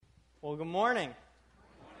Well, good morning.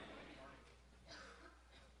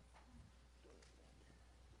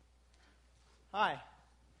 Hi.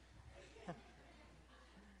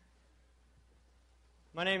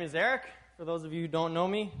 My name is Eric. For those of you who don't know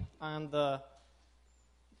me, I'm the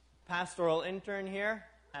pastoral intern here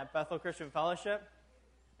at Bethel Christian Fellowship.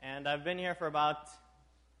 And I've been here for about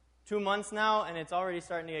 2 months now, and it's already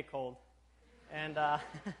starting to get cold. And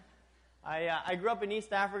I grew up in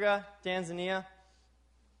East Africa, Tanzania.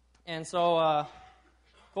 And so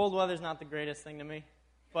cold weather's not the greatest thing to me.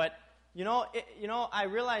 But, I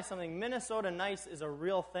realized something. Minnesota nice is a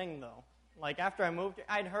real thing, though. Like, after I moved here,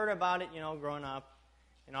 I'd heard about it, growing up.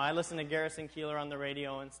 I listened to Garrison Keillor on the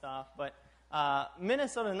radio and stuff. But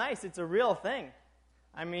Minnesota nice, it's a real thing.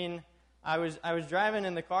 I mean, I was driving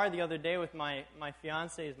in the car the other day with my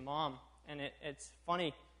fiance's mom. And it's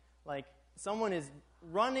funny. Like, someone is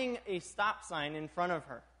running a stop sign in front of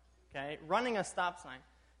her. Okay? Running a stop sign.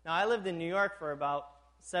 Now, I lived in New York for about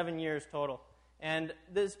 7 years total, and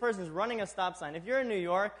this person's running a stop sign. If you're in New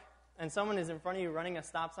York and someone is in front of you running a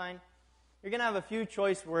stop sign, you're going to have a few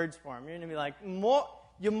choice words for them. You're going to be like,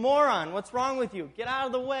 you moron, what's wrong with you? Get out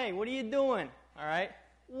of the way. What are you doing? All right?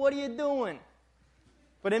 What are you doing?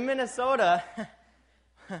 But in Minnesota,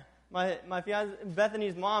 my fiance,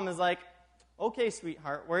 Bethany's mom is like, okay,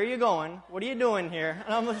 sweetheart, where are you going? What are you doing here?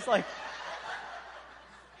 And I'm just like...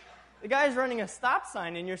 The guy's running a stop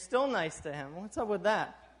sign, and you're still nice to him. What's up with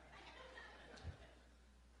that?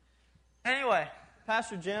 Anyway,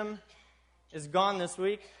 Pastor Jim is gone this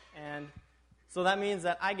week, and so that means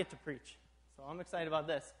that I get to preach. So I'm excited about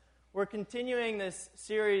this. We're continuing this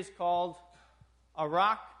series called A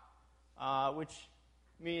Rock, which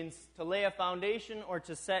means to lay a foundation or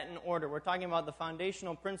to set in order. We're talking about the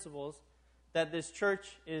foundational principles that this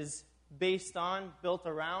church is based on, built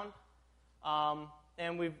around.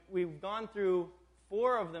 And we've gone through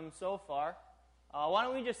 4 of them so far. Why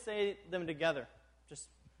don't we just say them together, just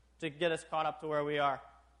to get us caught up to where we are.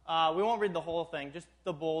 We won't read the whole thing, just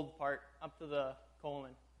the bold part up to the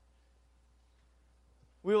colon.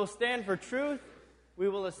 We will stand for truth. We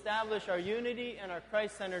will establish our unity and our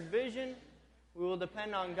Christ-centered vision. We will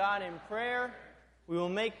depend on God in prayer. We will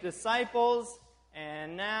make disciples.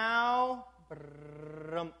 And now,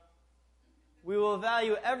 we will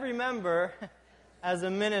value every member as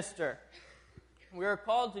a minister. We are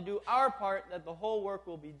called to do our part that the whole work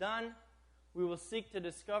will be done. We will seek to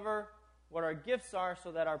discover what our gifts are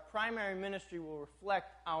so that our primary ministry will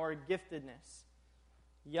reflect our giftedness.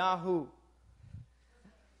 Yahoo.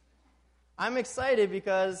 I'm excited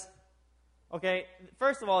because,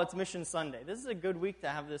 first of all, it's Mission Sunday. This is a good week to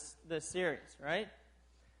have this series, right?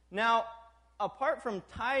 Now, apart from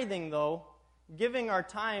tithing, though, giving our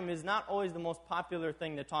time is not always the most popular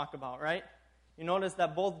thing to talk about, right? You notice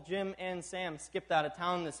that both Jim and Sam skipped out of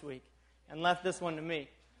town this week and left this one to me.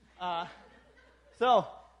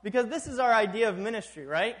 Because this is our idea of ministry,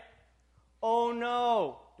 right? Oh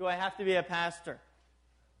no, do I have to be a pastor?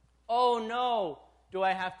 Oh no, do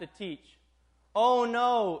I have to teach? Oh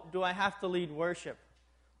no, do I have to lead worship?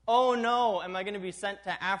 Oh no, am I going to be sent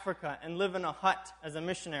to Africa and live in a hut as a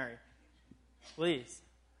missionary? Please,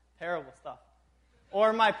 terrible stuff.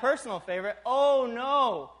 Or my personal favorite, oh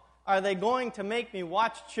no, are they going to make me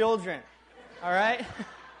watch children? All right?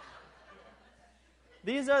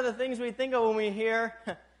 These are the things we think of when we hear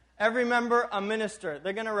every member a minister.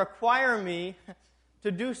 They're going to require me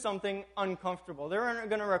to do something uncomfortable. They're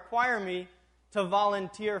going to require me to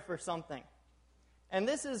volunteer for something. And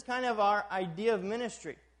this is kind of our idea of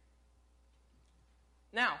ministry.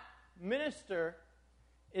 Now, minister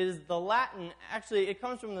is the Latin, actually it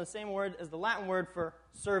comes from the same word as the Latin word for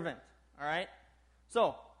servant. All right?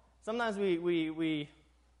 So, sometimes we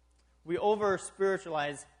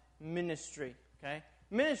over-spiritualize ministry, okay?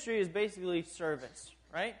 Ministry is basically service,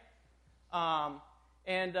 right?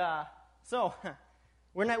 So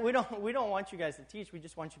we don't want you guys to teach. We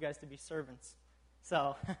just want you guys to be servants.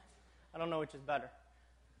 So I don't know which is better.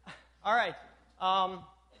 All right,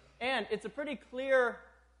 and it's a pretty clear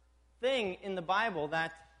thing in the Bible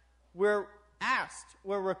that we're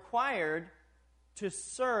required to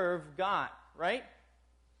serve God, right?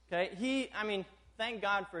 Okay, thank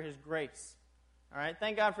God for His grace. All right,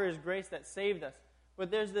 thank God for His grace that saved us.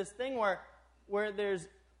 But there's this thing where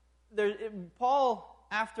Paul,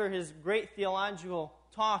 after his great theological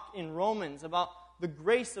talk in Romans about the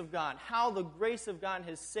grace of God, how the grace of God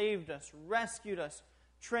has saved us, rescued us,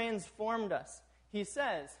 transformed us, he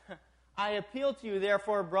says, I appeal to you,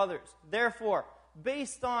 therefore, brothers,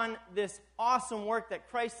 based on this awesome work that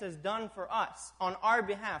Christ has done for us on our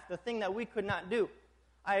behalf, the thing that we could not do,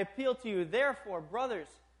 I appeal to you, therefore, brothers,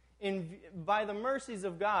 by the mercies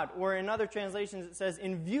of God, or in other translations it says,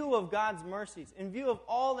 in view of God's mercies, in view of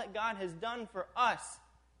all that God has done for us,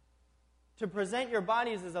 to present your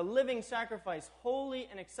bodies as a living sacrifice, holy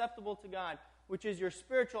and acceptable to God, which is your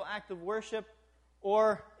spiritual act of worship,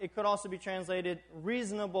 or it could also be translated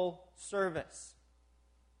reasonable service.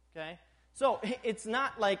 Okay? So it's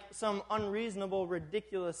not like some unreasonable,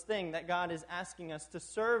 ridiculous thing that God is asking us to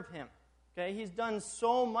serve Him. Okay? He's done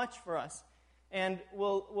so much for us. And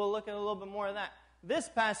we'll look at a little bit more of that. This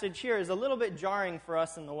passage here is a little bit jarring for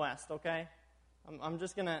us in the West, okay? I'm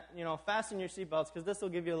just going to, fasten your seatbelts because this will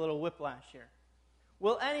give you a little whiplash here.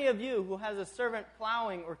 Will any of you who has a servant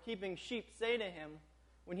plowing or keeping sheep say to him,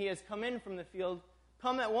 when he has come in from the field,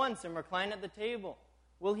 come at once and recline at the table?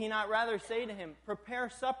 Will he not rather say to him, prepare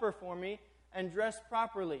supper for me and dress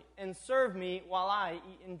properly and serve me while I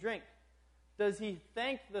eat and drink? Does he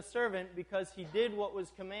thank the servant because he did what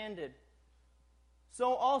was commanded?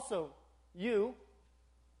 So also,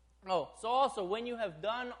 when you have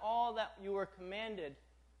done all that you were commanded,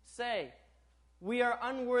 say, we are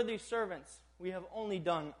unworthy servants. We have only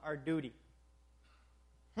done our duty.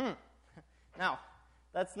 Now,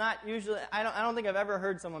 that's not usually, I don't think I've ever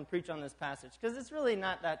heard someone preach on this passage, because it's really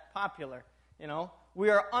not that popular, We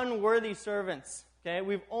are unworthy servants, okay?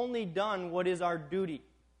 We've only done what is our duty.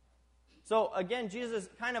 So, again, Jesus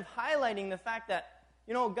kind of highlighting the fact that,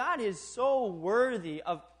 God is so worthy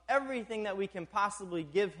of everything that we can possibly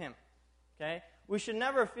give Him, okay? We should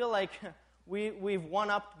never feel like we've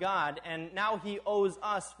one-upped God and now He owes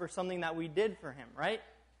us for something that we did for Him, right?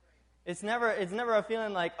 It's never a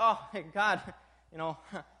feeling like, oh, God,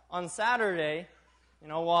 on Saturday,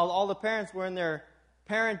 while all the parents were in their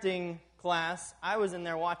parenting class, I was in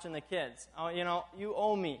there watching the kids. Oh, you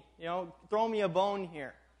owe me. Throw me a bone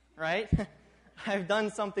here, right? I've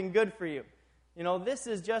done something good for you. This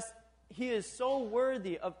is just, He is so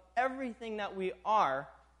worthy of everything that we are,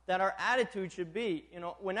 that our attitude should be,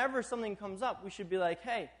 whenever something comes up, we should be like,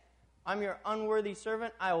 hey, I'm your unworthy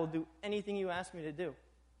servant. I will do anything you ask me to do.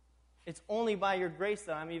 It's only by your grace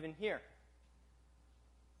that I'm even here.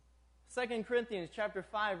 2 Corinthians chapter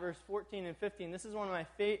 5, verse 14 and 15. This is one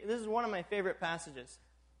of my favorite passages.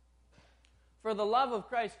 For the love of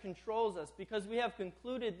Christ controls us, because we have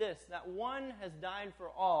concluded this, that one has died for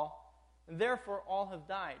all, and therefore all have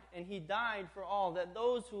died. And He died for all, that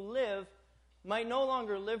those who live might no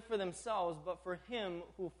longer live for themselves, but for Him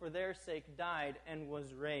who for their sake died and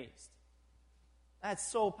was raised.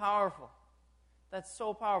 That's so powerful. That's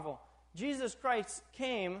so powerful. Jesus Christ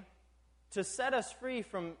came to set us free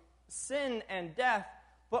from sin and death,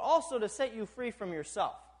 but also to set you free from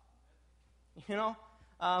yourself. He came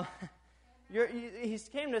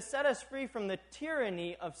to set us free from the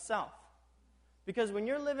tyranny of self. Because when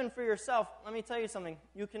you're living for yourself, let me tell you something,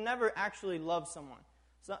 you can never actually love someone.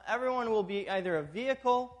 So everyone will be either a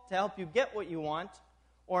vehicle to help you get what you want,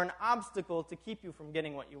 or an obstacle to keep you from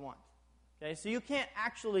getting what you want. Okay, so you can't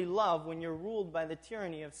actually love when you're ruled by the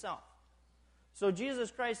tyranny of self. So Jesus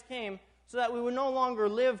Christ came so that we would no longer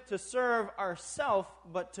live to serve ourselves,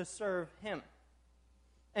 but to serve Him.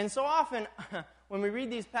 And so often, when we read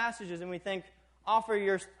these passages and we think, offer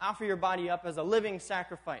your body up as a living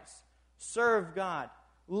sacrifice, serve God,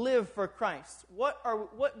 live for Christ,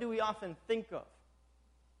 what do we often think of?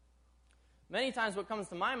 Many times what comes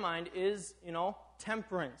to my mind is,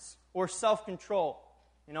 temperance or self-control.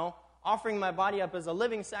 Offering my body up as a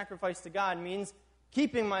living sacrifice to God means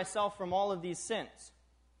keeping myself from all of these sins.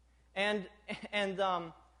 And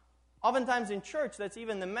oftentimes in church, that's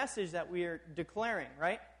even the message that we are declaring,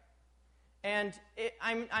 right? And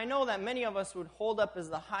I know that many of us would hold up as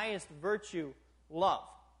the highest virtue love,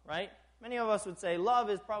 right? Many of us would say love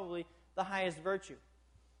is probably the highest virtue.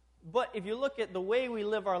 But if you look at the way we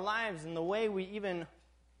live our lives and the way we even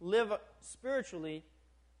live spiritually,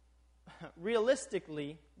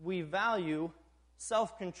 realistically, we value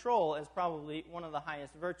self-control as probably one of the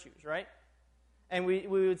highest virtues, right? And we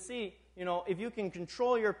would see, if you can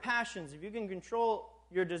control your passions, if you can control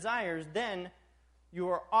your desires, then you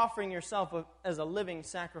are offering yourself as a living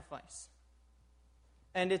sacrifice.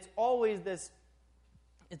 And it's always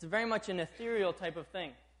it's very much an ethereal type of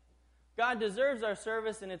thing. God deserves our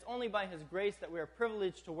service, and it's only by His grace that we are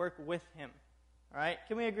privileged to work with Him. All right?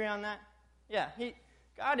 Can we agree on that? Yeah,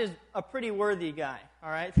 God is a pretty worthy guy, all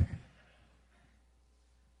right?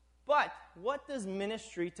 But what does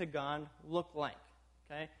ministry to God look like?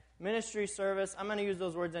 Okay? Ministry, service, I'm going to use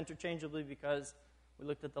those words interchangeably because we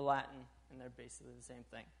looked at the Latin, and they're basically the same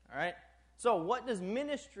thing. All right? So what does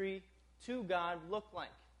ministry to God look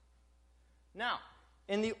like? Now,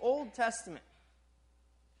 in the Old Testament,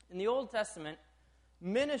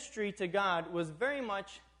 ministry to God was very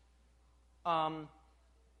much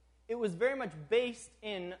it was very much based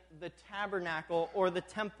in the tabernacle or the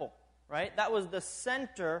temple, right? That was the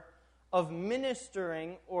center of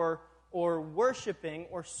ministering or worshiping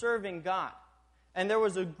or serving God. And there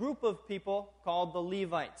was a group of people called the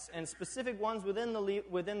Levites, and specific ones within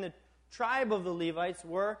the tribe of the Levites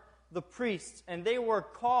were the priests, and they were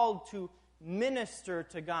called to minister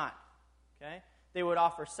to God. Okay? They would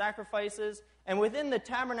offer sacrifices, and within the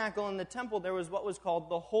tabernacle and the temple there was what was called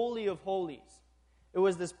the Holy of Holies. It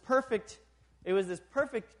was this perfect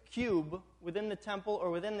cube within the temple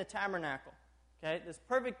or within the tabernacle. Okay? This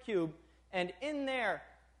perfect cube, and in there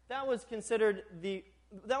that was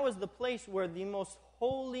the place where the most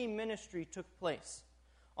holy ministry took place.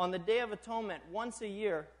 On the Day of Atonement, once a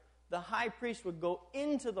year, the high priest would go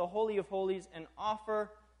into the Holy of Holies and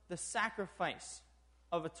offer the sacrifice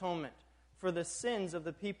of atonement for the sins of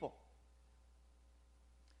the people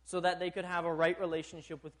so that they could have a right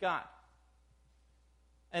relationship with God.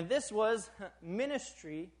 And this was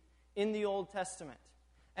ministry in the Old Testament.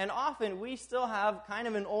 And often we still have kind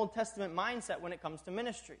of an Old Testament mindset when it comes to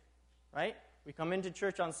ministry, right? We come into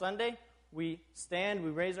church on Sunday, we stand,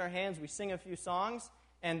 we raise our hands, we sing a few songs,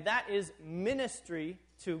 and that is ministry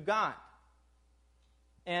to God.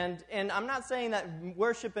 And I'm not saying that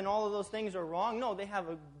worship and all of those things are wrong. No, they have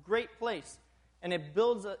a great place. And it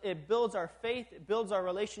builds our faith, it builds our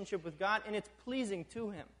relationship with God, and it's pleasing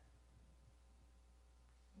to Him.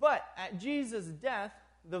 But at Jesus' death,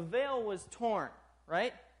 the veil was torn,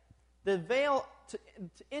 right? The veil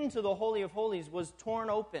into the Holy of Holies was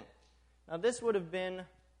torn open. Now, this would have been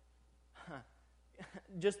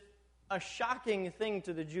just a shocking thing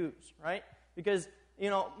to the Jews, right? Because,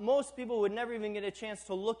 most people would never even get a chance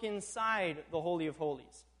to look inside the Holy of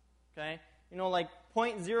Holies, okay? Like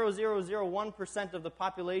 0.0001% of the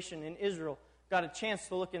population in Israel got a chance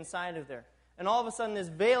to look inside of there. And all of a sudden, this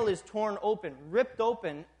veil is torn open, ripped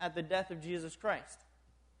open at the death of Jesus Christ.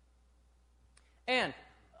 And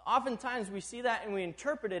oftentimes we see that and we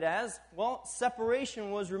interpret it as, well,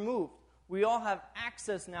 separation was removed. We all have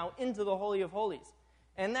access now into the Holy of Holies.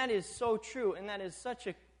 And that is so true, and that is such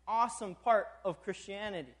an awesome part of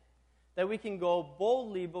Christianity, that we can go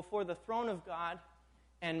boldly before the throne of God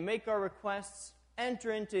and make our requests,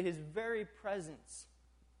 enter into His very presence.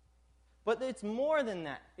 But it's more than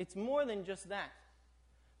that. It's more than just that.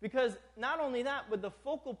 Because not only that, but the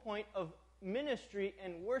focal point of ministry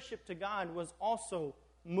and worship to God was also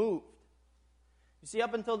moved. You see,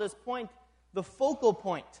 up until this point, the focal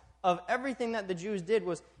point of everything that the Jews did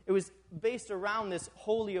was based around this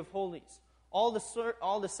Holy of Holies. All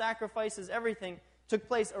the sacrifices, everything took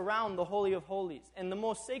place around the Holy of Holies. And the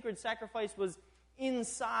most sacred sacrifice was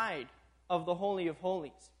inside of the Holy of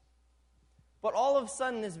Holies. But all of a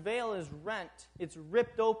sudden, this veil is rent. It's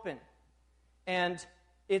ripped open. And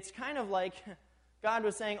it's kind of like God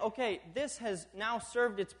was saying, okay, this has now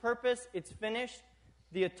served its purpose. It's finished.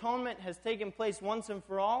 The atonement has taken place once and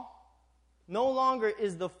for all. No longer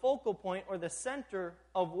is the focal point or the center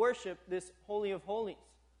of worship this Holy of Holies.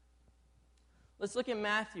 Let's look at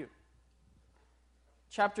Matthew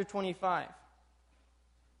chapter 25.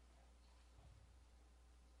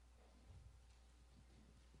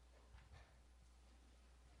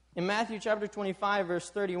 In Matthew chapter 25, verse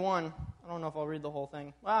 31, I don't know if I'll read the whole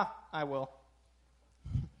thing. I will.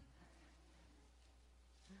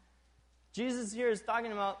 Jesus here is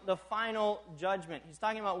talking about the final judgment. He's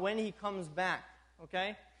talking about when He comes back,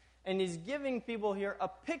 okay? And He's giving people here a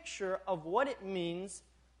picture of what it means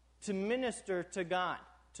to minister to God,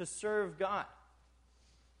 to serve God.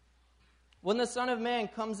 When the Son of Man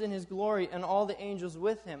comes in His glory and all the angels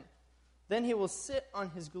with Him, then He will sit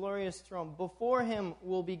on His glorious throne. Before Him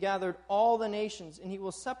will be gathered all the nations, and He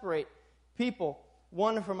will separate people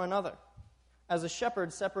one from another, as a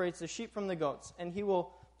shepherd separates the sheep from the goats. And He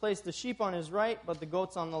will place the sheep on His right, but the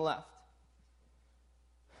goats on the left.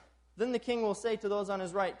 Then the King will say to those on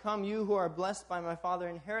His right, "Come, you who are blessed by my Father,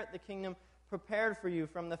 inherit the kingdom prepared for you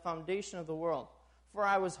from the foundation of the world. For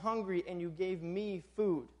I was hungry, and you gave me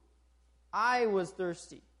food. I was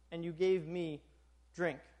thirsty, and you gave me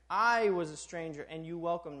drink. I was a stranger, and you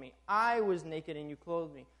welcomed me. I was naked, and you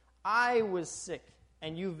clothed me. I was sick,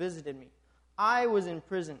 and you visited me. I was in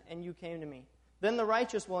prison, and you came to me." Then the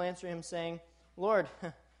righteous will answer Him, saying, "Lord,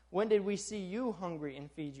 when did we see you hungry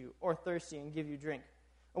and feed you, or thirsty and give you drink?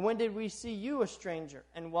 And when did we see you a stranger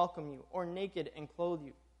and welcome you, or naked and clothe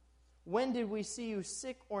you? When did we see you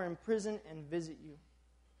sick or in prison and visit you?"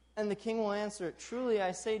 And the King will answer, "Truly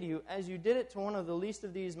I say to you, as you did it to one of the least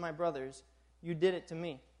of these my brothers, you did it to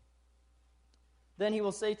me." Then He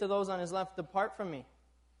will say to those on His left, "Depart from me,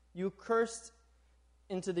 you cursed,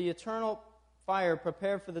 into the eternal fire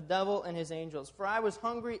prepared for the devil and his angels. For I was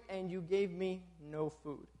hungry, and you gave me no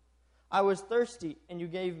food. I was thirsty, and you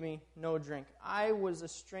gave me no drink. I was a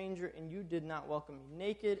stranger, and you did not welcome me.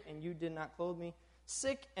 Naked, and you did not clothe me.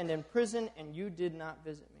 Sick and in prison, and you did not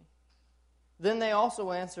visit me. Then they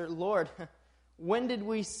also answered, Lord, when did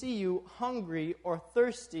we see you hungry or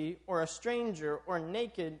thirsty or a stranger or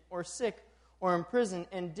naked or sick or in prison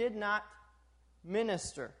and did not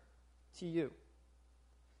minister to you?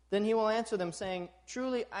 Then he will answer them, saying,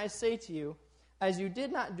 Truly I say to you, as you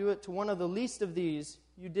did not do it to one of the least of these,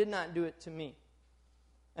 you did not do it to me.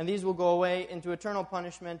 And these will go away into eternal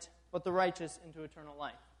punishment, but the righteous into eternal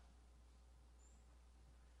life.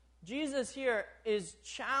 Jesus here is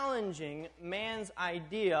challenging man's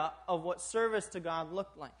idea of what service to God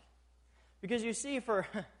looked like. Because you see, for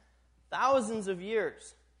thousands of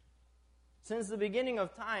years, since the beginning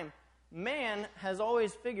of time, man has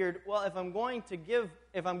always figured, well, if I'm going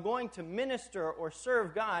to minister or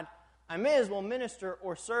serve God, I may as well minister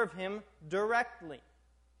or serve Him directly.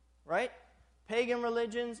 Right? Pagan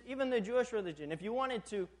religions, even the Jewish religion. If you wanted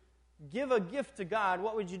to give a gift to God,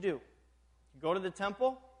 what would you do? You go to the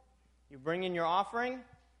temple, you bring in your offering,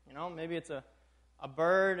 maybe it's a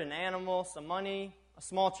bird, an animal, some money, a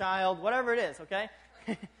small child, whatever it is, okay?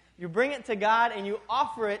 You bring it to God and you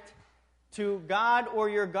offer it to God or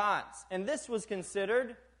your gods. And this was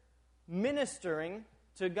considered ministering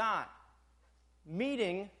to God,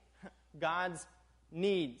 meeting God's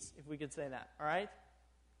needs, if we could say that, all right?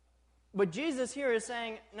 But Jesus here is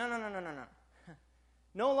saying, no.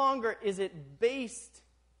 No longer is it based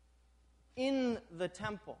in the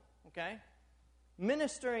temple, okay?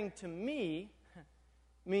 Ministering to me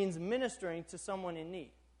means ministering to someone in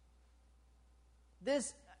need.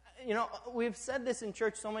 This, we've said this in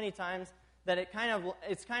church so many times that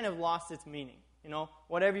it's kind of lost its meaning.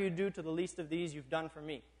 Whatever you do to the least of these, you've done for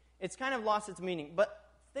me. It's kind of lost its meaning. But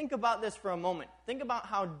think about this for a moment. Think about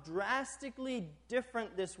how drastically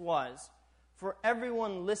different this was for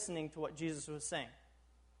everyone listening to what Jesus was saying.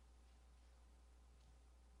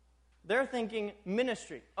 They're thinking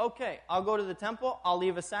ministry. Okay, I'll go to the temple. I'll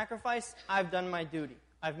leave a sacrifice. I've done my duty.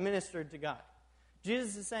 I've ministered to God.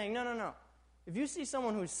 Jesus is saying, no. If you see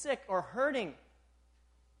someone who's sick or hurting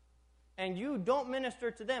and you don't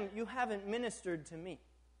minister to them, you haven't ministered to me.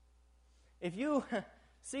 If you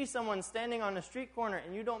see someone standing on a street corner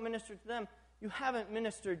and you don't minister to them, you haven't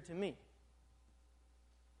ministered to me.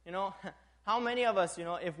 How many of us,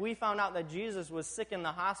 if we found out that Jesus was sick in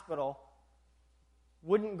the hospital,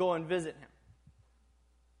 wouldn't go and visit him?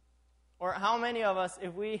 Or how many of us,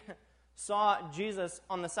 if we saw Jesus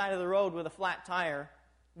on the side of the road with a flat tire,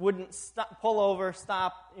 wouldn't pull over,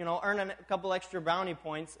 stop, earn a couple extra brownie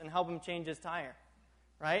points and help him change his tire?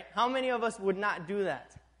 Right? How many of us would not do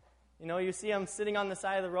that? You see him sitting on the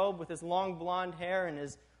side of the road with his long blonde hair and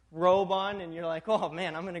his robe on, and you're like, oh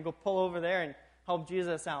man, I'm going to go pull over there and help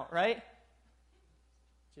Jesus out, right?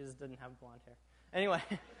 Jesus didn't have blonde hair. Anyway,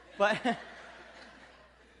 but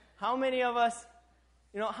how many of us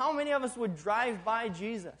would drive by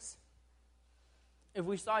Jesus if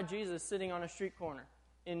we saw Jesus sitting on a street corner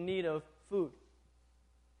in need of food?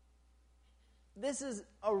 This is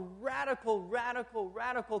a radical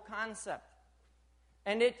concept.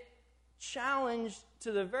 And it challenged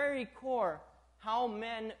to the very core how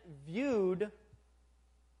men viewed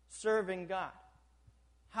serving God.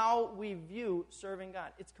 How we view serving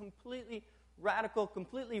God. It's completely radical,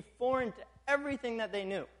 completely foreign to everything that they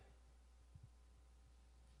knew.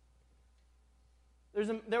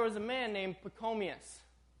 There was a man named Pachomius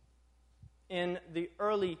in the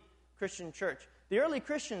early Christian church. The early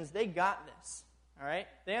Christians, they got this, all right?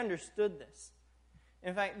 They understood this.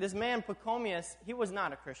 In fact, this man Pachomius, he was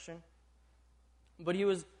not a Christian, but he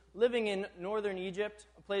was living in northern Egypt,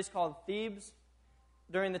 a place called Thebes,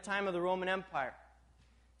 during the time of the Roman Empire.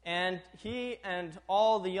 And he and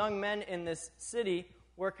all the young men in this city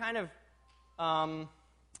were kind of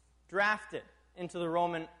drafted into the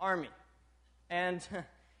Roman army. And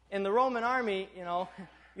in the Roman army,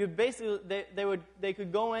 you'd basically they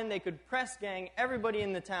could go in, they could press gang everybody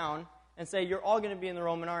in the town and say, you're all going to be in the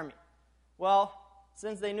Roman army. Well,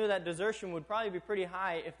 since they knew that desertion would probably be pretty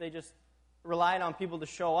high if they just relied on people to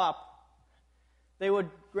show up, they would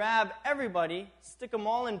grab everybody, stick them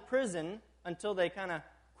all in prison until they kind of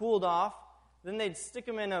cooled off. Then they'd stick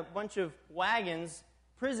them in a bunch of wagons,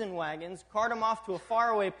 prison wagons, cart them off to a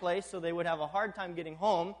faraway place so they would have a hard time getting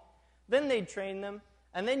home. Then they'd train them,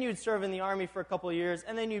 and then you'd serve in the army for a couple of years,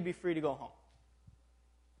 and then you'd be free to go home.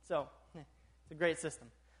 So, it's a great system.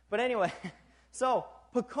 But anyway, so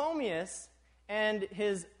Pachomius and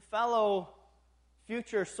his fellow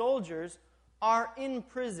future soldiers are in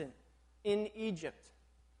prison. in Egypt.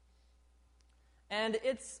 And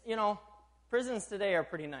it's, prisons today are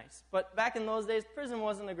pretty nice. But back in those days, prison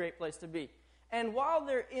wasn't a great place to be. And while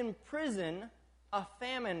they're in prison, a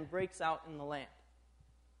famine breaks out in the land.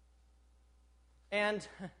 And,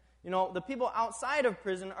 the people outside of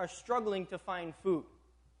prison are struggling to find food.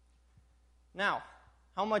 Now,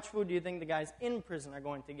 how much food do you think the guys in prison are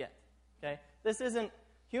going to get? Okay?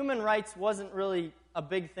 Human rights wasn't really a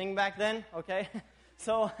big thing back then, okay?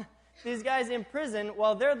 So these guys in prison,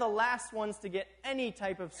 well, they're the last ones to get any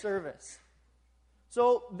type of service.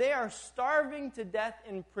 So they are starving to death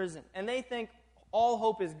in prison, and they think all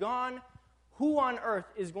hope is gone. Who on earth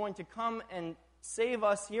is going to come and save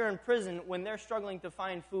us here in prison when they're struggling to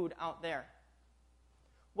find food out there?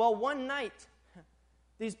 Well, one night,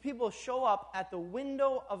 these people show up at the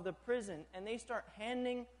window of the prison, and they start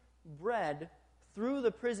handing bread through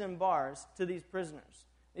the prison bars to these prisoners.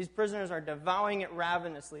 These prisoners are devouring it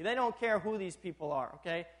ravenously. They don't care who these people are,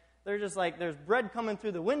 okay? They're just like, there's bread coming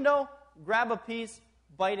through the window, grab a piece,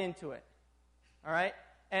 bite into it. All right?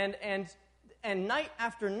 And night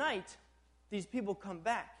after night, these people come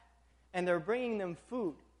back, and they're bringing them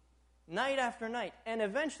food. Night after night. And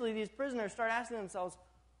eventually, these prisoners start asking themselves,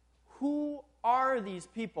 who are these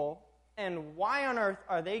people, and why on earth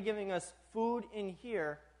are they giving us food in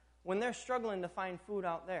here when they're struggling to find food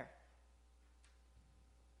out there?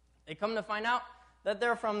 They come to find out that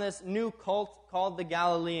they're from this new cult called the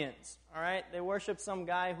Galileans. All right? They worship some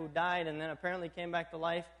guy who died and then apparently came back to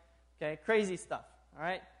life. Okay? Crazy stuff. All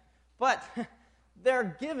right? But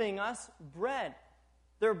they're giving us bread.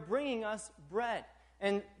 They're bringing us bread.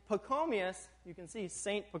 And Pachomius, you can see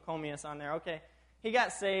Saint Pachomius on there. Okay? He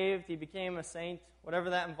got saved. He became a saint,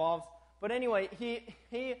 whatever that involves. But anyway,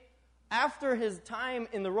 he after his time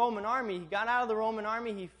in the Roman army, he got out of the Roman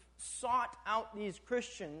army. He sought out these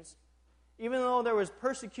Christians. Even though there was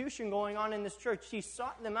persecution going on in this church, he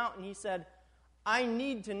sought them out and he said, I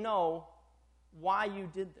need to know why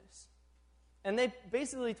you did this. And they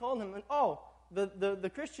basically told him,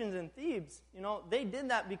 the Christians in Thebes, they did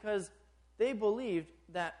that because they believed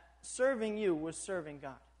that serving you was serving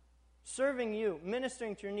God. Serving you,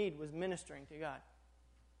 ministering to your need, was ministering to God.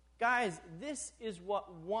 Guys, this is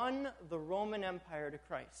what won the Roman Empire to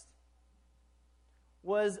Christ.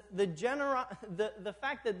 Was the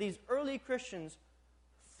fact that these early Christians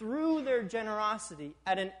threw their generosity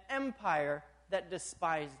at an empire that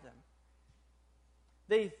despised them.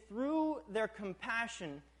 They threw their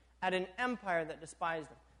compassion at an empire that despised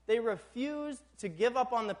them. They refused to give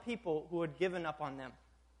up on the people who had given up on them.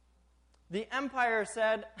 The empire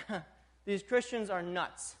said, these Christians are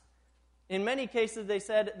nuts. In many cases, they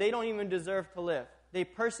said they don't even deserve to live. They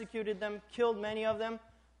persecuted them, killed many of them.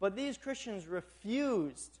 But these Christians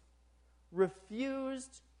refused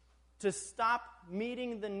to stop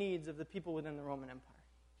meeting the needs of the people within the Roman Empire.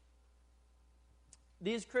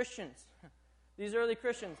 These Christians, these early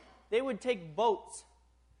Christians, they would take boats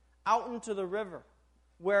out into the river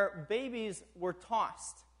where babies were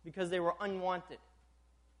tossed because they were unwanted.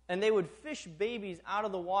 And they would fish babies out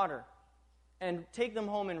of the water and take them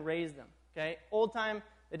home and raise them. Okay? Old time,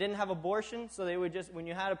 they didn't have abortion, so they would just, when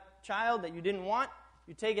you had a child that you didn't want,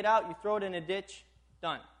 you take it out, you throw it in a ditch,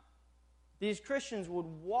 done. These Christians would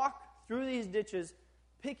walk through these ditches,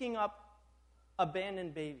 picking up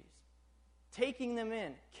abandoned babies, taking them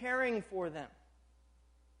in, caring for them.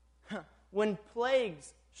 When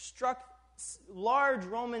plagues struck large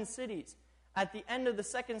Roman cities at the end of the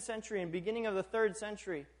 2nd century and beginning of the 3rd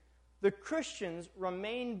century, the Christians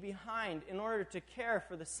remained behind in order to care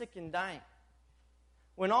for the sick and dying.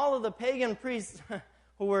 When all of the pagan priests,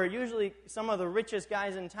 who were usually some of the richest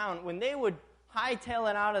guys in town, when they would hightail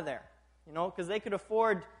it out of there, because they could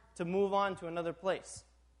afford to move on to another place.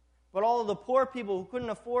 But all of the poor people who couldn't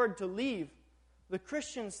afford to leave, the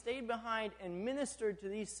Christians stayed behind and ministered to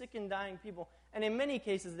these sick and dying people. And in many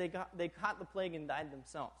cases, they caught the plague and died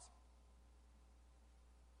themselves.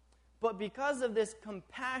 But because of this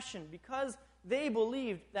compassion, because they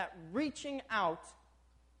believed that reaching out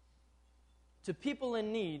to people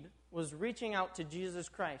in need was reaching out to Jesus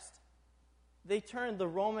Christ, they turned the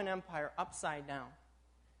Roman Empire upside down.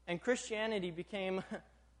 And Christianity became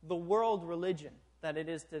the world religion that it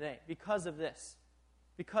is today because of this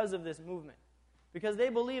movement. Because they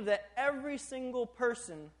believe that every single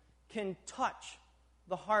person can touch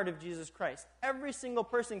the heart of Jesus Christ. Every single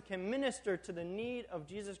person can minister to the need of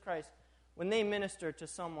Jesus Christ when they minister to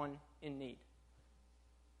someone in need.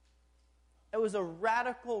 It was a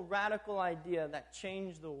radical, radical idea that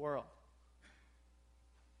changed the world.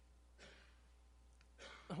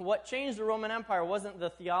 What changed the Roman Empire wasn't the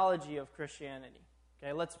theology of Christianity.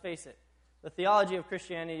 Okay, let's face it. the theology of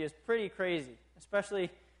Christianity is pretty crazy, especially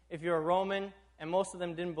if you're a Roman and most of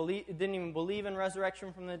them didn't even believe in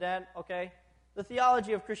resurrection from the dead, okay? The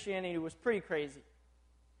theology of Christianity was pretty crazy.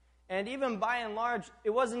 And even by and large, it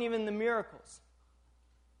wasn't even the miracles.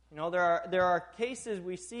 You know, there are cases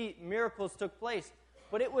we see miracles took place,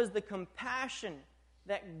 but it was the compassion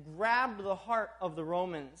that grabbed the heart of the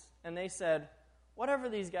Romans, and they said, whatever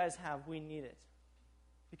these guys have, we need it.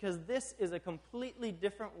 Because this is a completely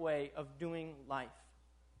different way of doing life.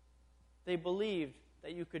 They believed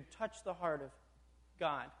that you could touch the heart of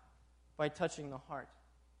God by touching the heart,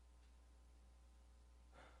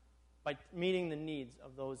 by meeting the needs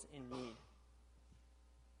of those in need.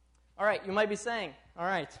 All right, you might be saying, all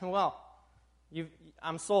right, well,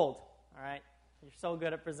 I'm sold, all right? You're so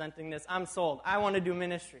good at presenting this. I'm sold. I want to do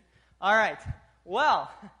ministry. All right, well,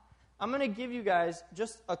 I'm going to give you guys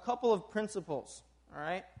just a couple of principles, all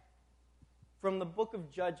right, from the book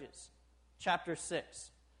of Judges, chapter 6,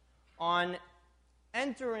 on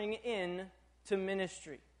entering in to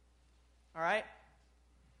ministry. All right?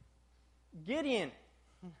 Gideon,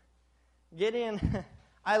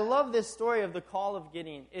 I love this story of the call of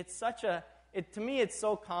Gideon. It's to me, it's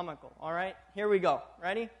so comical. All right? Here we go.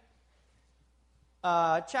 Ready?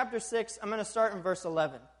 Chapter 6, I'm going to start in verse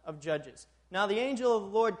 11 of Judges. Now the angel of the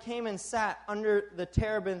Lord came and sat under the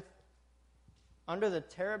terebinth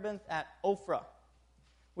at Ophrah,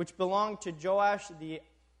 which belonged to Joash the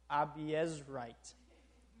Abiezrite,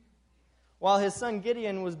 while his son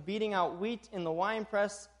Gideon was beating out wheat in the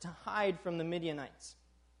winepress to hide from the Midianites.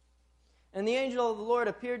 And the angel of the Lord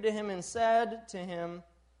appeared to him and said to him,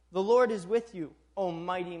 "The Lord is with you, O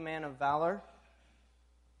mighty man of valor."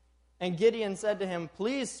 And Gideon said to him,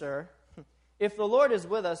 "Please, sir, if the Lord is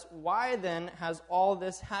with us, why then has all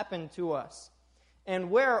this happened to us? And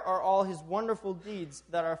where are all his wonderful deeds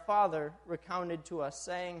that our father recounted to us,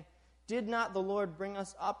 saying, 'Did not the Lord bring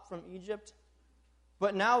us up from Egypt?'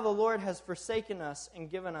 But now the Lord has forsaken us and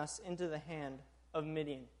given us into the hand of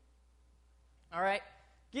Midian." All right?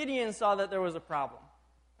 Gideon saw that there was a problem.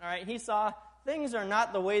 All right? He saw things are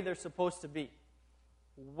not the way they're supposed to be.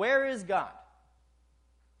 Where is God?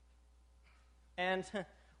 And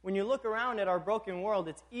when you look around at our broken world,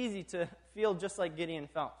 it's easy to feel just like Gideon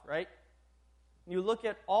felt, right? You look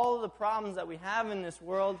at all of the problems that we have in this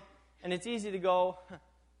world, and it's easy to go,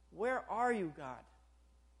 where are you, God?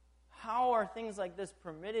 How are things like this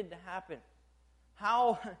permitted to happen?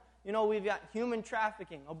 How, we've got human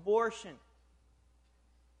trafficking, abortion,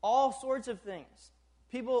 all sorts of things.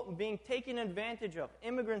 People being taken advantage of,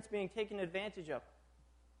 immigrants being taken advantage of.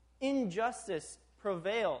 Injustice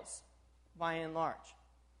prevails by and large.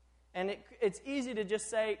 And it's easy to just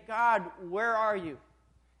say, God, where are you?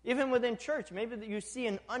 Even within church, maybe that you see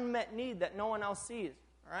an unmet need that no one else sees,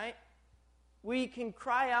 all right? We can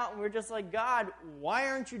cry out and we're just like, God, why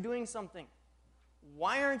aren't you doing something?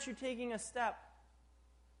 Why aren't you taking a step?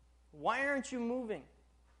 Why aren't you moving?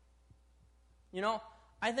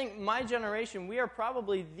 I think my generation, we are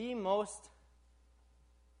probably the most,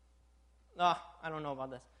 I don't know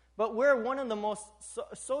about this, but we're one of the most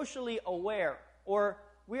socially aware, or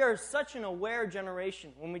we are such an aware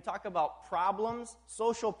generation when we talk about problems,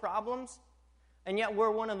 social problems, and yet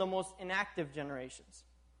we're one of the most inactive generations.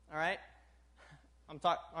 All right?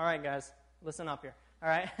 All right, guys, listen up here. All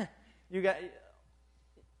right?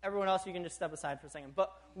 Everyone else, you can just step aside for a second.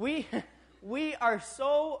 But we are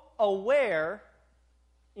so aware,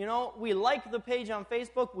 we like the page on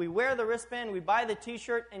Facebook, we wear the wristband, we buy the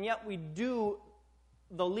t-shirt, and yet we do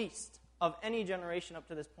the least of any generation up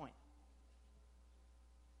to this point.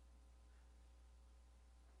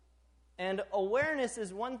 And awareness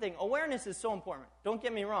is one thing. Awareness is so important. Don't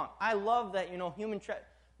get me wrong. I love that,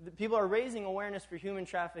 people are raising awareness for human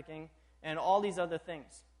trafficking and all these other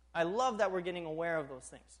things. I love that we're getting aware of those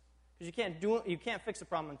things. Because you can't fix a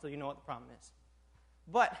problem until you know what the problem is.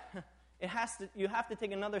 But you have to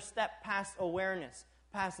take another step past awareness,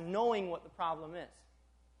 past knowing what the problem is.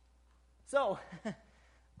 So,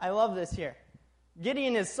 I love this here.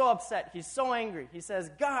 Gideon is so upset. He's so angry. He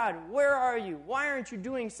says, God, where are you? Why aren't you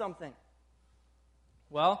doing something?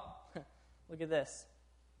 Well, look at this.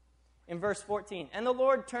 In verse 14, and the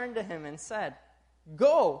Lord turned to him and said,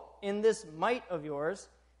 "Go in this might of yours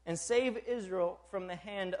and save Israel from the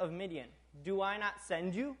hand of Midian. Do I not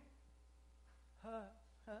send you?"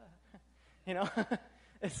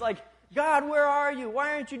 It's like, God, where are you?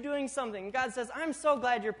 Why aren't you doing something? And God says, I'm so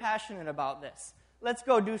glad you're passionate about this. Let's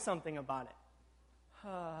go do something about it.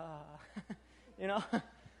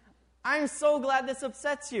 I'm so glad this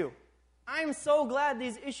upsets you. I'm so glad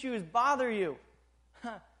these issues bother you.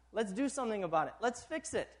 Let's do something about it. Let's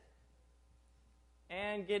fix it.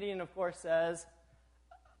 And Gideon, of course, says,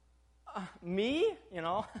 me?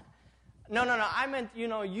 No, I meant,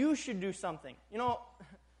 you should do something.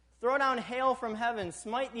 Throw down hail from heaven,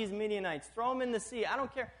 smite these Midianites, throw them in the sea. I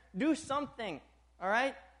don't care. Do something, all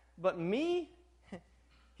right? But me?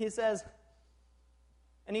 He says,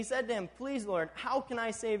 and he said to him, please, Lord, how can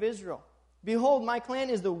I save Israel? Behold, my clan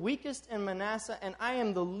is the weakest in Manasseh, and I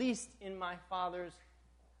am the least in my father's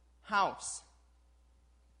house.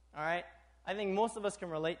 All right? I think most of us can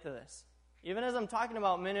relate to this. Even as I'm talking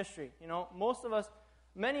about ministry, most of us,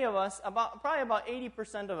 many of us, probably about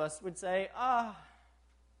 80% of us would say, I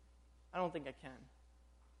don't think I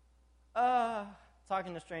can.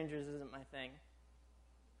 Talking to strangers isn't my thing.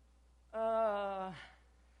 I'm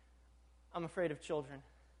afraid of children.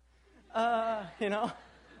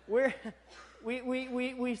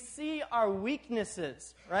 We see our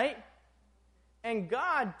weaknesses, right? And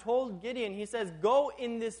God told Gideon, he says, go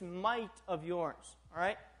in this might of yours, all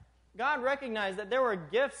right? God recognized that there were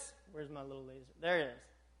gifts. Where's my little laser? There it is.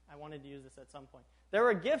 I wanted to use this at some point. There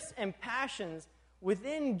were gifts and passions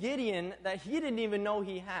within Gideon that he didn't even know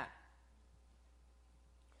he had.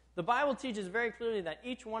 The Bible teaches very clearly that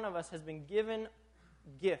each one of us has been given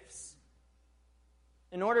gifts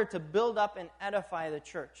in order to build up and edify the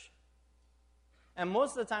church. And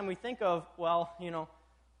most of the time we think of,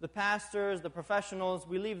 the pastors, the professionals,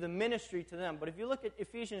 we leave the ministry to them. But if you look at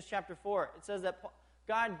Ephesians chapter 4, it says that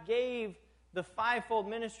God gave the fivefold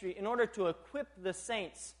ministry in order to equip the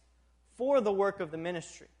saints for the work of the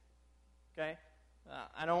ministry. Okay?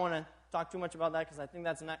 I don't want to talk too much about that because I think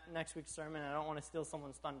that's next week's sermon, and I don't want to steal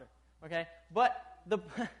someone's thunder. Okay? But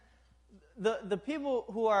the people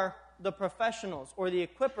who are the professionals or the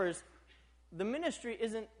equippers, the ministry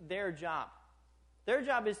isn't their job. Their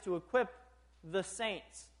job is to equip the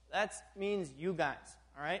saints. That means you guys,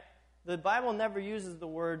 all right? The Bible never uses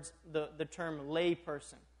the term lay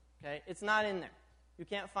person, okay? It's not in there. You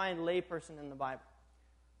can't find lay person in the Bible.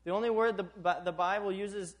 The only word the Bible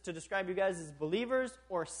uses to describe you guys is believers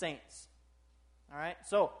or saints, all right?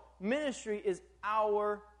 So ministry is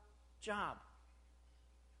our job.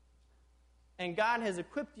 And God has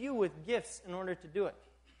equipped you with gifts in order to do it.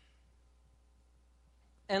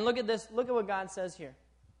 And look at this. Look at what God says here.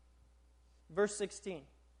 Verse 16.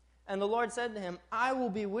 And the Lord said to him, I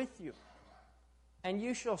will be with you, and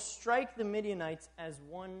you shall strike the Midianites as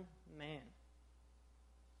one man.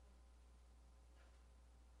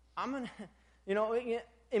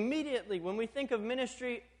 Immediately when we think of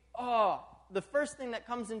ministry, the first thing that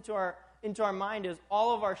comes into our mind is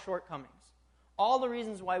all of our shortcomings. All the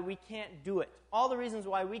reasons why we can't do it. All the reasons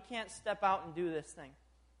why we can't step out and do this thing.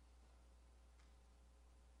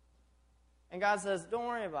 And God says, don't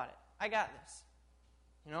worry about it. I got this.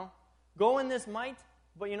 Go in this might,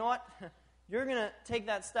 but you know what? You're going to take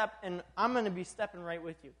that step, and I'm going to be stepping right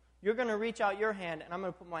with you. You're going to reach out your hand, and I'm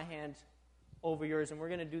going to put my hand over yours, and we're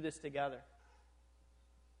going to do this together.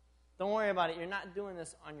 Don't worry about it. You're not doing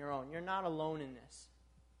this on your own. You're not alone in this.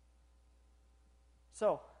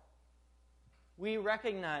 So, we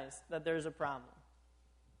recognize that there's a problem.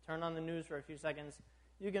 Turn on the news for a few seconds.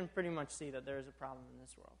 You can pretty much see that there is a problem in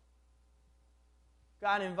this world.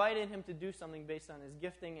 God invited him to do something based on his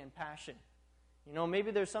gifting and passion. Maybe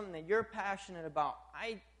there's something that you're passionate about.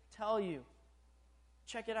 I tell you,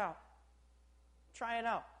 check it out. Try it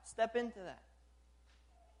out. Step into that.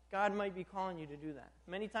 God might be calling you to do that.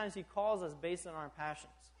 Many times he calls us based on our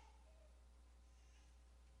passions.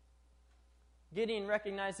 Gideon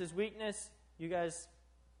recognized his weakness. You guys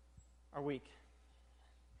are weak.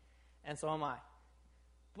 And so am I.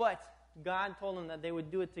 But God told him that they would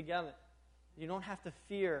do it together. You don't have to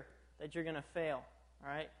fear that you're going to fail, all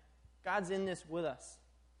right? God's in this with us.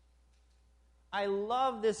 I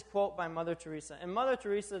love this quote by Mother Teresa. And Mother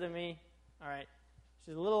Teresa, to me, all right,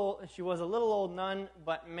 she was a little old nun,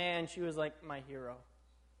 but man, she was like my hero,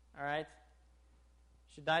 all right?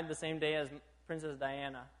 She died the same day as Princess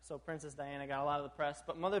Diana, so Princess Diana got a lot of the press.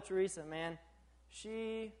 But Mother Teresa, man,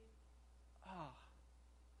 she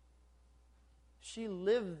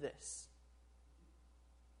lived this.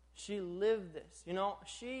 She lived this.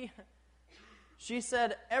 She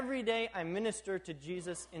said, every day I minister to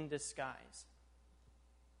Jesus in disguise.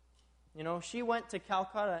 She went to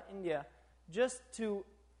Calcutta, India, just to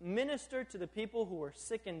minister to the people who were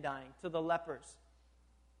sick and dying, to the lepers,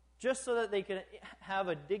 just so that they could have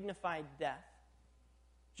a dignified death,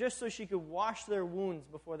 just so she could wash their wounds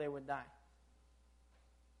before they would die.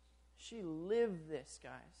 She lived this,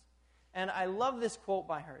 guys. And I love this quote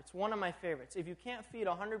by her. It's one of my favorites. If you can't feed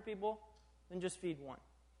 100 people, then just feed one.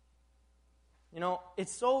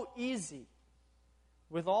 It's so easy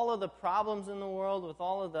with all of the problems in the world, with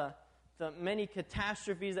all of the the many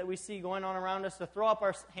catastrophes that we see going on around us, to throw up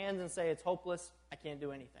our hands and say, it's hopeless, I can't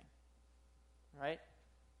do anything. Right?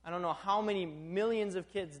 I don't know how many millions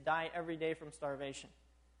of kids die every day from starvation.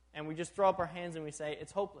 And we just throw up our hands and we say,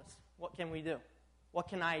 it's hopeless. What can we do? What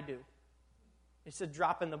can I do? It's a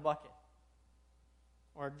drop in the bucket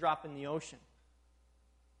or a drop in the ocean.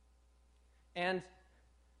 And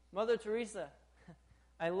Mother Teresa,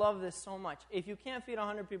 I love this so much. If you can't feed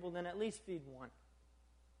 100 people, then at least feed one.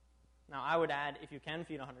 Now, I would add, if you can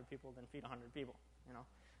feed 100 people, then feed 100 people, you know.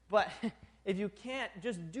 But if you can't,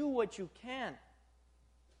 just do what you can.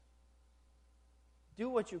 Do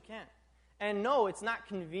what you can. And no, it's not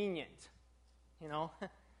convenient, you know.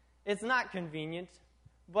 It's not convenient,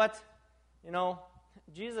 but, you know,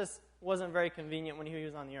 Jesus wasn't very convenient when he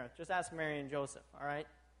was on the earth. Just ask Mary and Joseph, all right?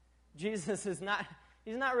 Jesus is not,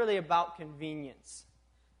 he's not really about convenience.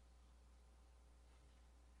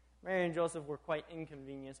 Mary and Joseph were quite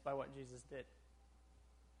inconvenienced by what Jesus did.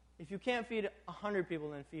 If you can't feed 100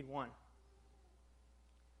 people, then feed one.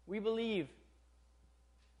 We believe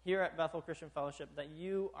here at Bethel Christian Fellowship that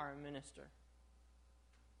you are a minister.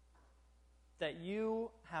 That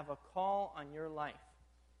you have a call on your life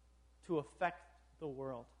to affect the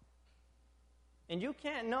world. And you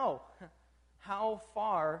can't know how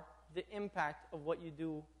far the impact of what you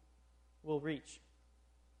do will reach.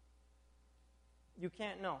 You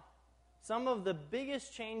can't know. Some of the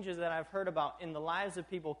biggest changes that I've heard about in the lives of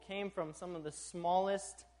people came from some of the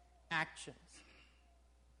smallest actions.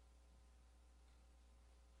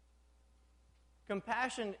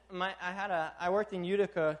 Compassion, I worked in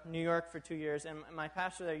Utica, New York for 2 years, and my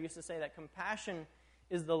pastor there used to say that compassion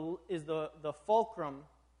is the fulcrum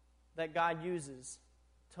that God uses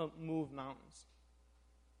to move mountains.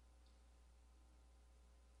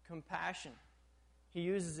 Compassion. He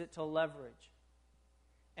uses it to leverage.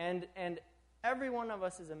 And every one of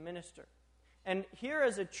us is a minister. And here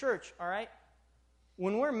as a church, all right,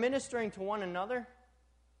 when we're ministering to one another,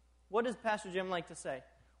 what does Pastor Jim like to say?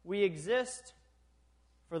 We exist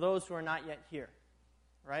for those who are not yet here,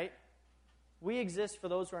 right? We exist for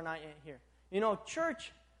those who are not yet here. You know,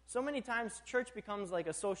 church, so many times church becomes like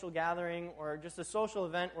a social gathering or just a social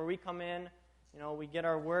event where we come in, you know, we get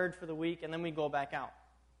our word for the week, and then we go back out.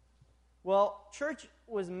 Well, church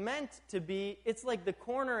was meant to be, it's like the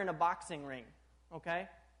corner in a boxing ring, okay?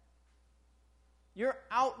 You're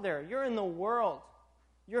out there. You're in the world.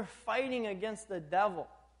 You're fighting against the devil.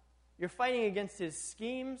 You're fighting against his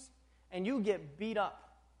schemes, and you get beat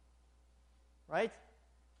up, right?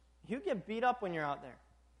 You get beat up when you're out there.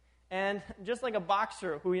 And just like a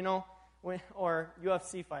boxer who, you know, or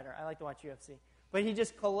UFC fighter. I like to watch UFC. But he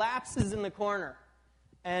just collapses in the corner.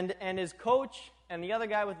 And his coach and the other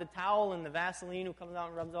guy with the towel and the Vaseline who comes out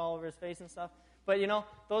and rubs all over his face and stuff. But, you know,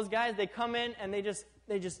 those guys, they come in and they just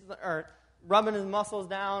are rubbing his muscles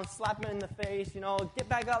down, slapping him in the face, you know, get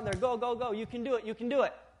back out there, go, go, go. You can do it, you can do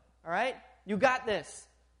it. All right? You got this.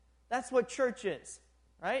 That's what church is,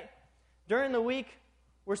 right? During the week,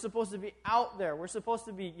 we're supposed to be out there. We're supposed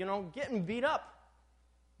to be, you know, getting beat up,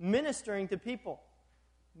 ministering to people,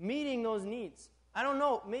 meeting those needs. I don't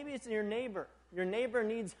know, maybe it's your neighbor. Your neighbor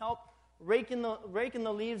needs help raking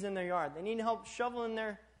the leaves in their yard. They need help shoveling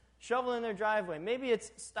their driveway. Maybe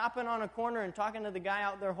it's stopping on a corner and talking to the guy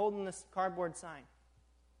out there holding this cardboard sign.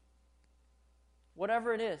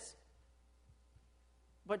 Whatever it is.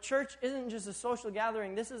 But church isn't just a social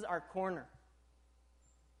gathering. This is our corner.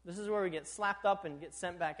 This is where we get slapped up and get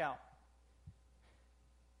sent back out.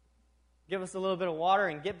 Give us a little bit of water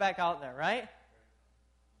and get back out there, right?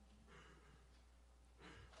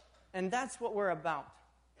 And that's what we're about.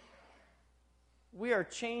 We are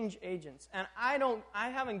change agents. And I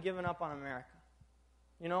haven't given up on America.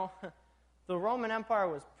 You know, the Roman Empire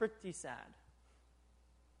was pretty sad.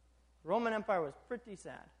 The Roman Empire was pretty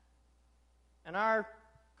sad. And our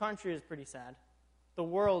country is pretty sad. The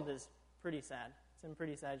world is pretty sad. It's in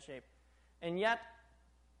pretty sad shape. And yet,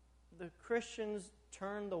 the Christians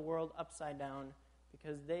turned the world upside down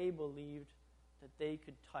because they believed that they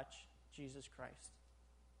could touch Jesus Christ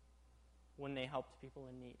when they helped people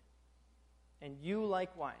in need. And you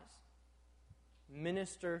likewise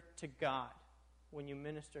minister to God when you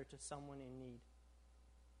minister to someone in need.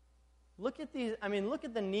 Look at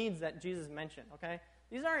the needs that Jesus mentioned, okay?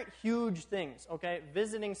 These aren't huge things, okay?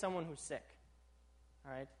 Visiting someone who's sick,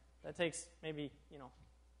 all right? That takes maybe, you know,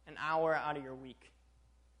 an hour out of your week,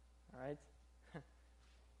 all right?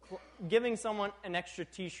 Giving someone an extra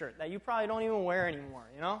t-shirt that you probably don't even wear anymore,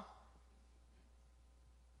 you know?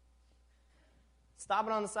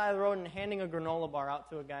 Stopping on the side of the road and handing a granola bar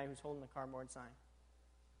out to a guy who's holding a cardboard sign.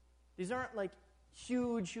 These aren't like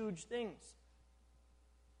huge, huge things.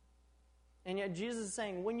 And yet Jesus is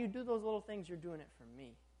saying, when you do those little things, you're doing it for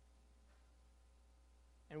me.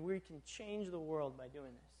 And we can change the world by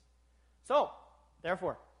doing this. So,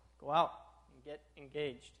 therefore, go out and get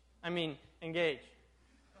engaged. Engage.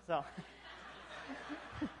 So,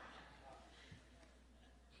 can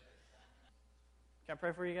I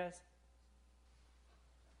pray for you guys?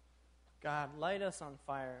 God, light us on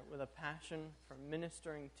fire with a passion for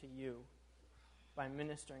ministering to you by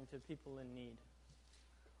ministering to people in need.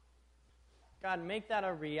 God, make that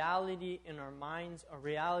a reality in our minds, a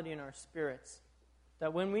reality in our spirits.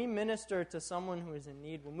 That when we minister to someone who is in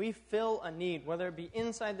need, when we fill a need, whether it be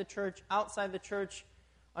inside the church, outside the church,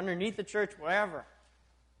 underneath the church, wherever,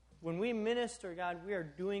 when we minister, God, we are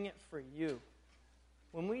doing it for you.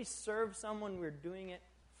 When we serve someone, we're doing it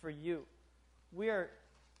for you. We are,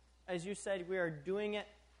 as you said, we are doing it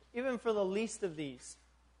even for the least of these.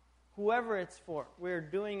 Whoever it's for, we're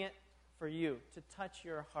doing it for you, to touch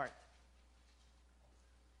your heart.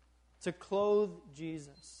 To clothe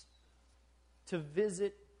Jesus. To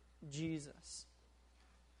visit Jesus.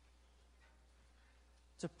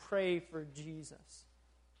 To pray for Jesus.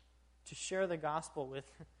 To share the gospel with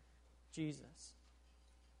Jesus.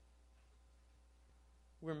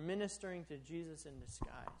 We're ministering to Jesus in disguise.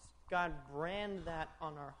 God, brand that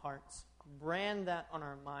on our hearts. Brand that on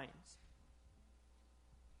our minds.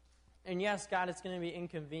 And yes, God, it's going to be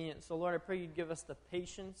inconvenient. So, Lord, I pray you'd give us the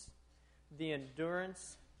patience, the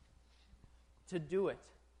endurance to do it.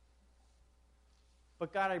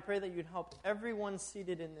 But, God, I pray that you'd help everyone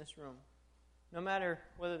seated in this room, no matter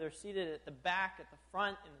whether they're seated at the back, at the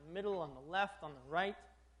front, in the middle, on the left, on the right,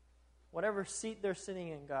 whatever seat they're sitting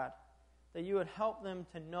in, God, that you would help them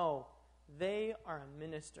to know they are a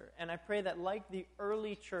minister. And I pray that like the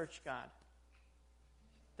early church, God,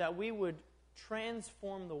 that we would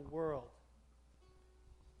transform the world.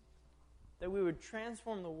 That we would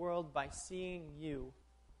transform the world by seeing you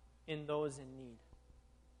in those in need.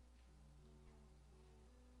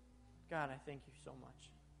 God, I thank you so much.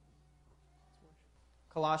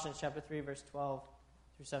 Colossians chapter 3, verse 12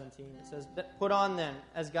 through 17. It says, "Put on then,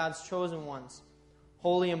 as God's chosen ones,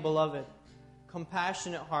 holy and beloved,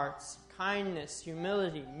 compassionate hearts, kindness,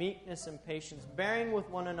 humility, meekness, and patience, bearing with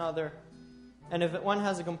one another, and if one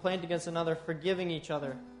has a complaint against another, forgiving each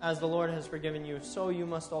other, as the Lord has forgiven you, so you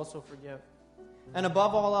must also forgive. And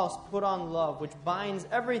above all else, put on love, which binds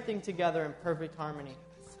everything together in perfect harmony.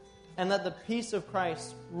 And let the peace of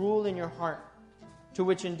Christ rule in your heart, to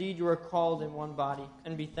which indeed you are called in one body,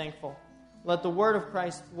 and be thankful. Let the word of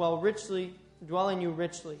Christ dwell in you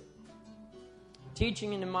richly,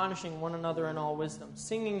 teaching and admonishing one another in all wisdom,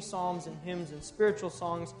 singing psalms and hymns and spiritual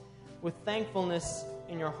songs with thankfulness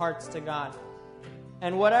in your hearts to God.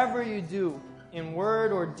 And whatever you do, in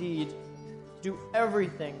word or deed, do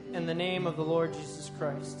everything in the name of the Lord Jesus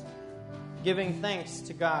Christ, giving thanks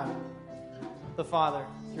to God the Father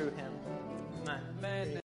through him." Amen.